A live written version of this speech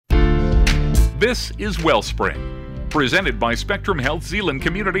This is Wellspring, presented by Spectrum Health Zeeland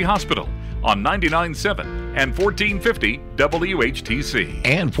Community Hospital on 99.7 and 1450 WHTC.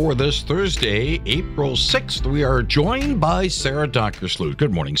 And for this Thursday, April 6th, we are joined by Sarah Dockersloot.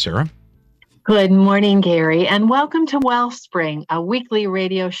 Good morning, Sarah. Good morning, Gary, and welcome to Wellspring, a weekly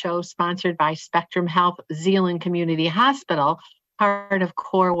radio show sponsored by Spectrum Health Zeeland Community Hospital, part of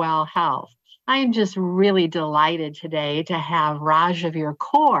Corewell Health. I am just really delighted today to have Rajavir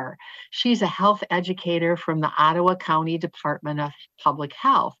Kaur. She's a health educator from the Ottawa County Department of Public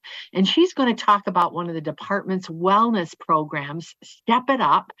Health, and she's going to talk about one of the department's wellness programs, Step It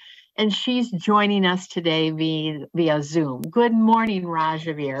Up, and she's joining us today via Zoom. Good morning,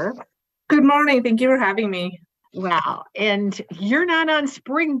 Rajavir. Good morning. Thank you for having me. Wow. And you're not on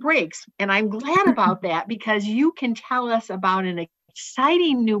spring breaks. And I'm glad about that because you can tell us about an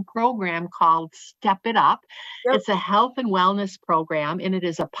exciting new program called Step It Up. Yep. It's a health and wellness program, and it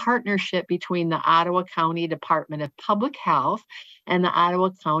is a partnership between the Ottawa County Department of Public Health and the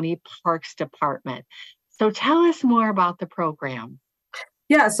Ottawa County Parks Department. So tell us more about the program.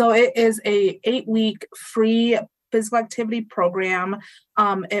 Yeah, so it is a 8-week free physical activity program.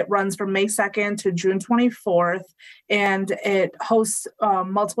 It runs from May 2nd to June 24th, and it hosts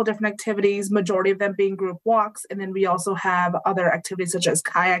multiple different activities, majority of them being group walks. And then we also have other activities such as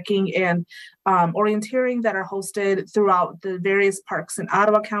kayaking and orienteering that are hosted throughout the various parks in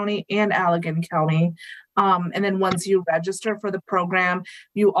Ottawa County and Allegan County. And then once you register for the program,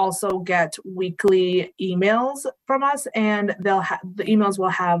 you also get weekly emails from us, and the emails will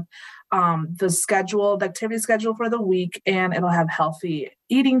have the activity schedule for the week, and it'll have healthy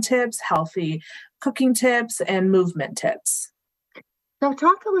eating tips, healthy cooking tips, and movement tips. So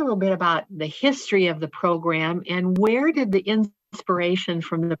talk a little bit about the history of the program and where did the inspiration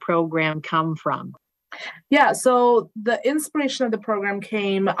from the program come from? Yeah, so the inspiration of the program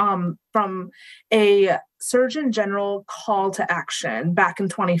came from a Surgeon General call to action back in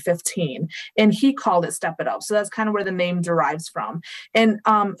 2015, and he called it Step It Up. So that's kind of where the name derives from. And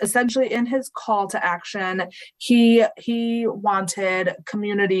essentially in his call to action, he wanted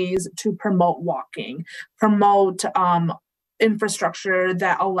communities to promote walking, promote infrastructure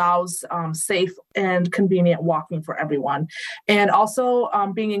that allows safe and convenient walking for everyone. And also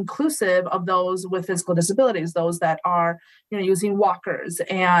being inclusive of those with physical disabilities, those that are using walkers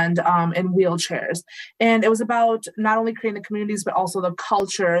and in wheelchairs. And it was about not only creating the communities, but also the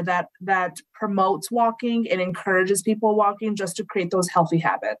culture that promotes walking and encourages people walking just to create those healthy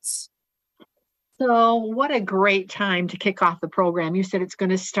habits. So what a great time to kick off the program. You said it's going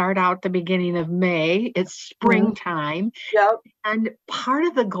to start out the beginning of May. It's springtime. Yep. And part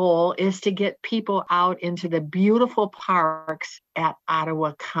of the goal is to get people out into the beautiful parks at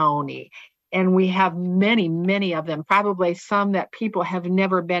Ottawa County. And we have many, many of them, probably some that people have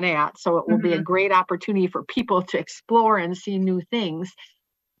never been at. So it will be a great opportunity for people to explore and see new things.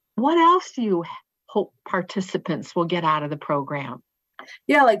 What else do you hope participants will get out of the program?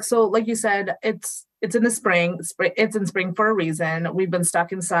 Yeah, like you said, it's in the spring. It's in spring for a reason. We've been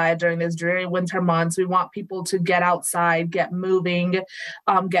stuck inside during these dreary winter months. We want people to get outside, get moving,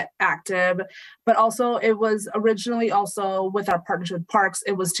 get active. But also, it was originally also with our partnership with parks,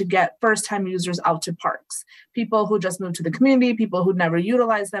 it was to get first-time users out to parks. People who just moved to the community, people who'd never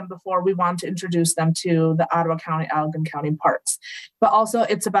utilized them before, we want to introduce them to the Ottawa County, Allegan County parks. But also,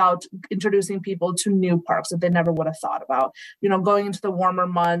 it's about introducing people to new parks that they never would have thought about. Going into the warmer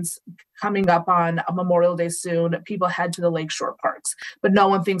months, coming up on Memorial Day soon, people head to the lakeshore parks, but no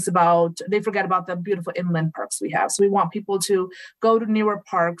one they forget about the beautiful inland parks we have. So we want people to go to newer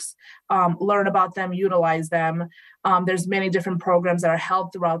parks, learn about them, utilize them. There's many different programs that are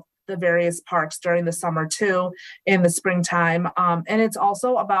held throughout the various parks during the summer too, in the springtime. And it's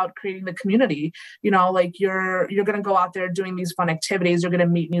also about creating the community. You're going to go out there doing these fun activities. You're going to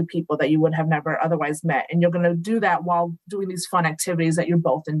meet new people that you would have never otherwise met. And you're going to do that while doing these fun activities that you're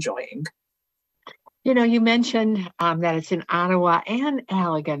both enjoying. You mentioned that it's in Ottawa and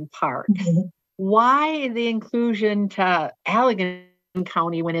Allegan Park. Mm-hmm. Why the inclusion to Allegan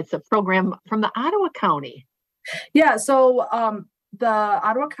County when it's a program from the Ottawa County? Yeah, so the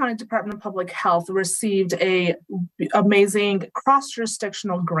Ottawa County Department of Public Health received a amazing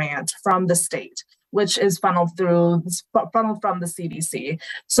cross-jurisdictional grant from the state, which is funneled from the CDC.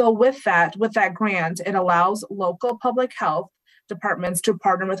 So with that grant, it allows local public health departments to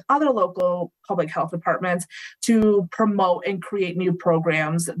partner with other local public health departments to promote and create new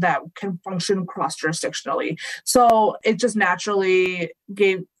programs that can function cross-jurisdictionally. So it just naturally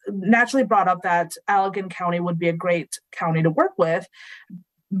brought up that Allegan County would be a great county to work with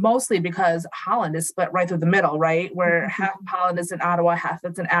mostly because Holland is split right through the middle, right? Where half of Holland is in Ottawa, half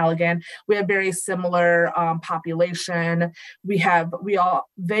that's in Allegan. We have very similar population.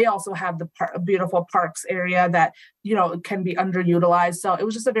 They also have the beautiful parks area that, can be underutilized. So it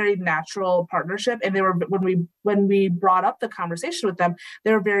was just a very natural partnership. And they were, when we brought up the conversation with them,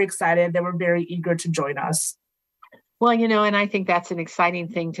 they were very excited. They were very eager to join us. Well, and I think that's an exciting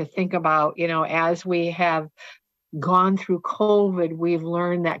thing to think about, as we have gone through COVID, we've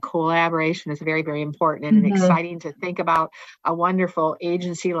learned that collaboration is very, very important and exciting to think about a wonderful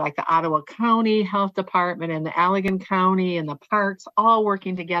agency like the Ottawa County Health Department and the Allegan County and the parks all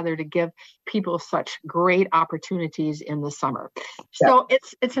working together to give people such great opportunities in the summer. Yeah. So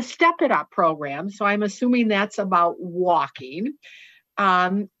it's a Step It Up program. So I'm assuming that's about walking.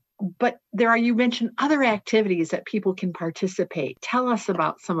 But you mentioned other activities that people can participate. Tell us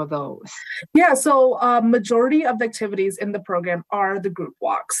about some of those. Yeah, so majority of the activities in the program are the group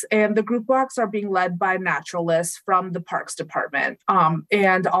walks. And the group walks are being led by naturalists from the Parks Department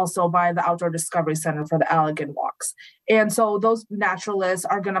and also by the Outdoor Discovery Center for the Allegan Walks. And so those naturalists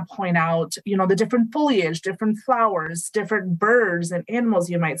are going to point out, the different foliage, different flowers, different birds and animals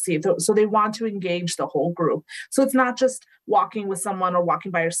you might see. So they want to engage the whole group. So it's not just walking with someone or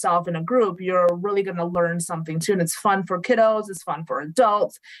walking by yourself in a group. You're really going to learn something too. And it's fun for kiddos. It's fun for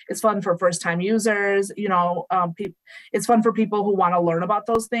adults. It's fun for first-time users. It's fun for people who want to learn about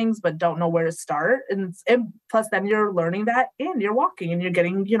those things but don't know where to start. And plus then you're learning that and you're walking and you're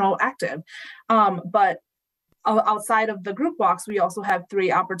getting, active. But outside of the group walks, we also have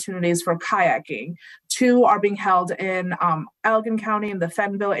 3 opportunities for kayaking. 2 are being held in Allegan County in the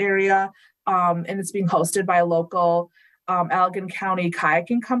Fenville area, and it's being hosted by a local Allegan County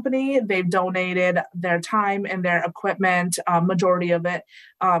kayaking company. They've donated their time and their equipment, majority of it,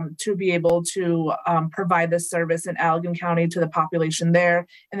 to be able to provide this service in Allegan County to the population there.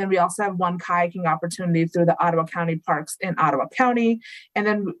 And then we also have 1 kayaking opportunity through the Ottawa County Parks in Ottawa County. And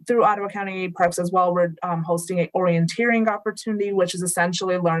then through Ottawa County Parks as well, we're hosting an orienteering opportunity, which is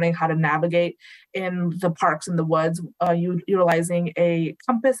essentially learning how to navigate in the parks in the woods, utilizing a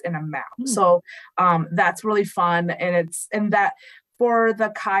compass and a map. So that's really fun. And that for the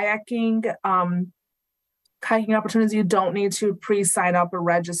kayaking opportunities, you don't need to pre-sign up or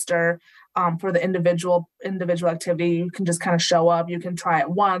register for the individual activity. You can just kind of show up. You can try it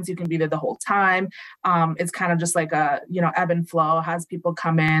once. You can be there the whole time. It's kind of just like a ebb and flow. Has people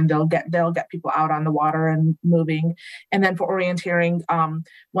come in, they'll get people out on the water and moving. And then for orienteering,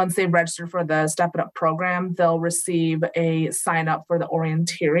 once they register for the Step It Up program, they'll receive a sign up for the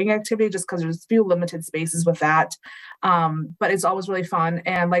orienteering activity, just because there's a few limited spaces with that. But it's always really fun.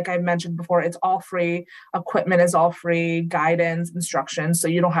 And like I mentioned before, it's all free. Equipment is all free, guidance, instructions. So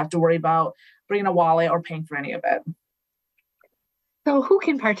you don't have to worry about bringing a wallet or paying for any of it. So who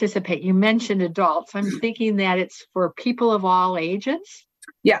can participate? You mentioned adults. I'm thinking that it's for people of all ages.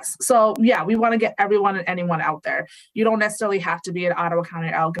 Yes. So yeah, we want to get everyone and anyone out there. You don't necessarily have to be an Ottawa County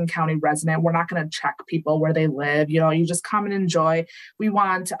or Allegan County resident. We're not going to check people where they live. You just come and enjoy. We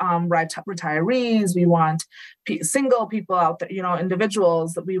want retirees. We want single people out there,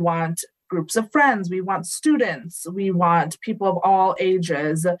 individuals. We want groups of friends. We want students. We want people of all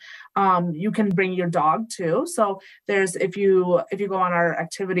ages. You can bring your dog too. So if you go on our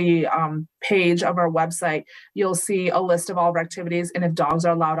activity page of our website, you'll see a list of all of our activities and if dogs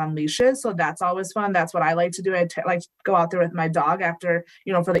are allowed on leashes. So that's always fun. That's what I like to do. I like to go out there with my dog after,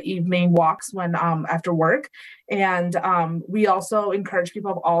 for the evening walks when after work. And we also encourage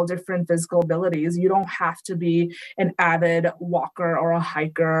people of all different physical abilities. You don't have to be an avid walker or a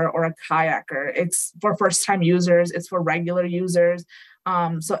hiker or a kayaker. It's for first-time users. It's for regular users.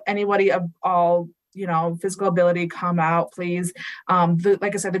 So anybody of all physical ability, come out, please.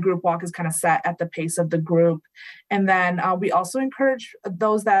 Like I said, the group walk is kind of set at the pace of the group. And then we also encourage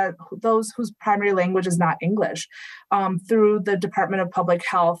those whose primary language is not English. Through the Department of Public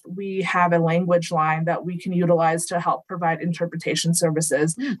Health, we have a language line that we can utilize to help provide interpretation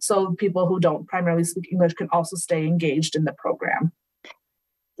services. So people who don't primarily speak English can also stay engaged in the program.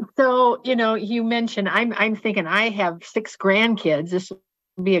 So, you mentioned, I'm thinking I have 6 grandkids. This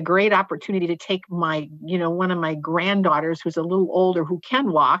be a great opportunity to take my, one of my granddaughters who's a little older, who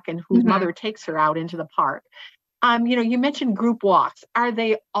can walk and whose mother takes her out into the park. You mentioned group walks. Are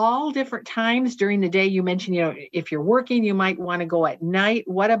they all different times during the day? You mentioned, if you're working, you might want to go at night.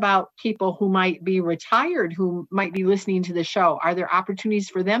 What about people who might be retired, who might be listening to the show? Are there opportunities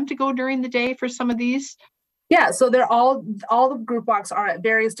for them to go during the day for some of these? Yeah, so they're all the group walks are at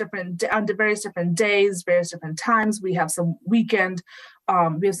various different days, various different times. We have some weekend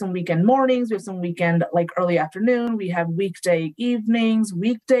mornings, we have some weekend like early afternoon, we have weekday evenings,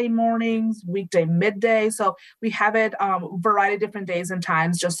 weekday mornings, weekday midday. So we have it variety of different days and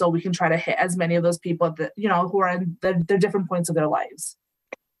times, just so we can try to hit as many of those people that who are in their different points of their lives.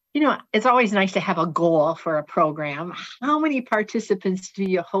 It's always nice to have a goal for a program. How many participants do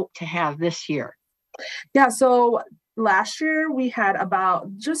you hope to have this year? Yeah, so last year we had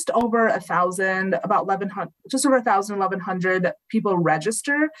about just over 1,000, about 1,100, just over 1,000, 1,100 people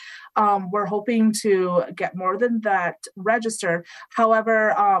register. We're hoping to get more than that register.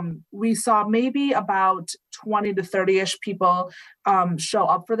 However, we saw maybe about 20 to 30-ish people show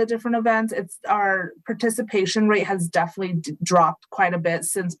up for the different events. Our participation rate has definitely dropped quite a bit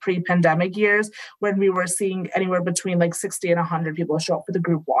since pre-pandemic years, when we were seeing anywhere between like 60 and 100 people show up for the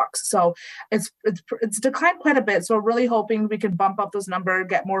group walks. So it's declined quite a bit. So we're really hoping we can bump up those numbers,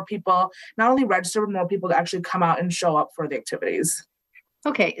 get more people, not only register, but more people to actually come out and show up for the activities.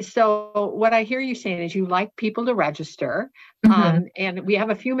 Okay, so what I hear you saying is you like people to register, and we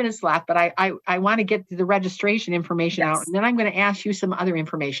have a few minutes left, but I want to get the registration information out, and then I'm going to ask you some other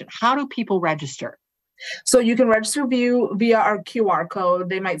information. How do people register? So you can register via our QR code.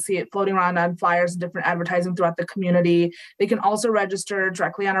 They might see it floating around on flyers and different advertising throughout the community. They can also register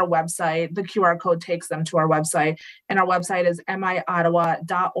directly on our website. The QR code takes them to our website, and our website is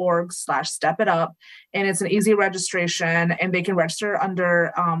miottawa.org/stepitup. And it's an easy registration, and they can register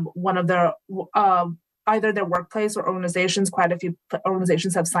under one of their either their workplace or organizations. Quite a few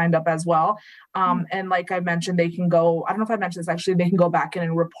organizations have signed up as well. And like I mentioned, they can go, I don't know if I mentioned this actually, they can go back in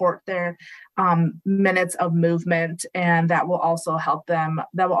and report their minutes of movement, and that will also help them.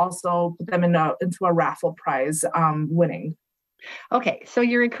 That will also put them into a raffle prize winning. Okay, so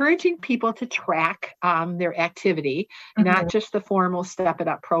you're encouraging people to track their activity, not just the formal Step It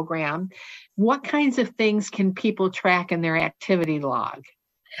Up program. What kinds of things can people track in their activity log?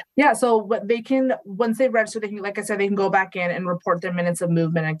 Yeah, so what they can, once they register, they can, like I said, they can go back in and report their minutes of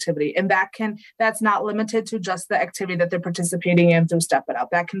movement activity. And that's not limited to just the activity that they're participating in through Step It Up.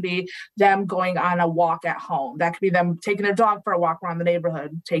 That can be them going on a walk at home. That could be them taking their dog for a walk around the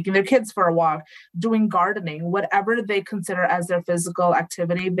neighborhood, taking their kids for a walk, doing gardening, whatever they consider as their physical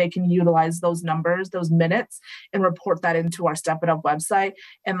activity. They can utilize those numbers, those minutes, and report that into our Step It Up website.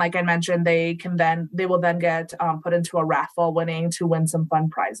 And like I mentioned, they will then get put into a raffle winning to win some fun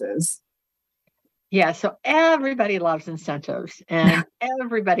prizes. Yeah, so everybody loves incentives and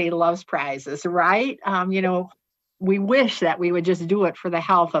everybody loves prizes, right? We wish that we would just do it for the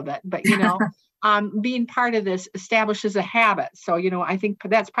health of it, but being part of this establishes a habit. So, I think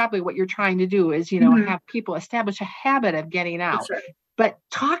that's probably what you're trying to do is, have people establish a habit of getting out. Right. But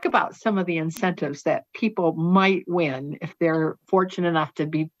talk about some of the incentives that people might win if they're fortunate enough to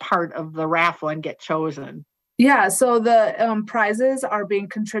be part of the raffle and get chosen. Yeah, so the prizes are being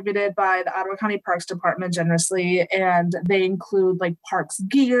contributed by the Ottawa County Parks Department generously, and they include like parks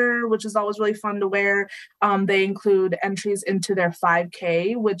gear, which is always really fun to wear. They include entries into their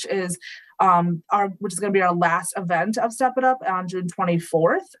 5K, which is going to be our last event of Step It Up on June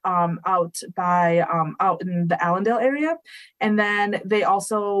 24th, out in the Allendale area. And then they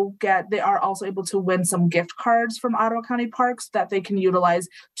are also able to win some gift cards from Ottawa County Parks that they can utilize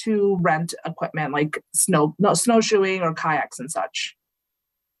to rent equipment like snowshoeing or kayaks and such.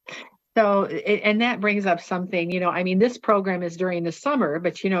 So, and that brings up something, this program is during the summer,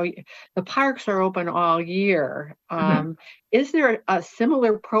 but, the parks are open all year. Is there a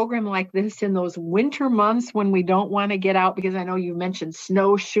similar program like this in those winter months when we don't want to get out? Because I know you mentioned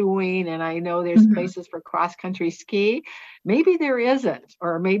snowshoeing, and I know there's places for cross-country ski. Maybe there isn't,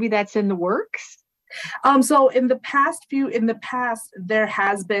 or maybe that's in the works. So in the past, there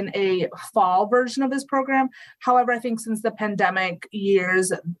has been a fall version of this program. However, I think since the pandemic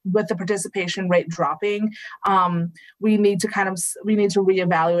years, with the participation rate dropping, we need to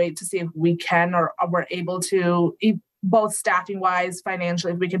reevaluate to see if we can or we're able to, both staffing wise,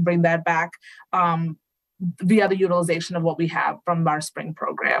 financially, if we can bring that back via the utilization of what we have from our spring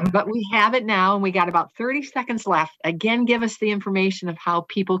program. But we have it now, and we got about 30 seconds left. Again, give us the information of how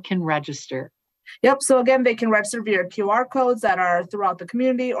people can register. Yep. So again, they can register via QR codes that are throughout the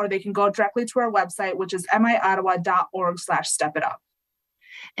community, or they can go directly to our website, which is miottawa.org/stepitup.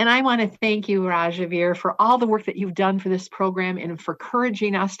 And I want to thank you, Rajavir, for all the work that you've done for this program and for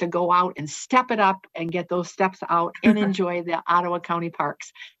encouraging us to go out and step it up and get those steps out and enjoy the Ottawa County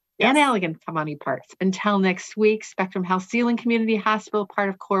Parks and Allegan County Parks. Until next week, Spectrum Health Zeeland Community Hospital, part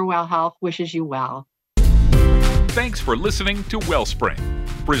of Corewell Health, wishes you well. And thanks for listening to Wellspring,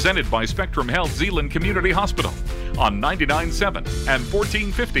 presented by Spectrum Health Zeeland Community Hospital on 99.7 and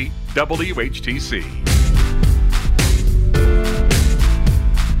 1450 WHTC.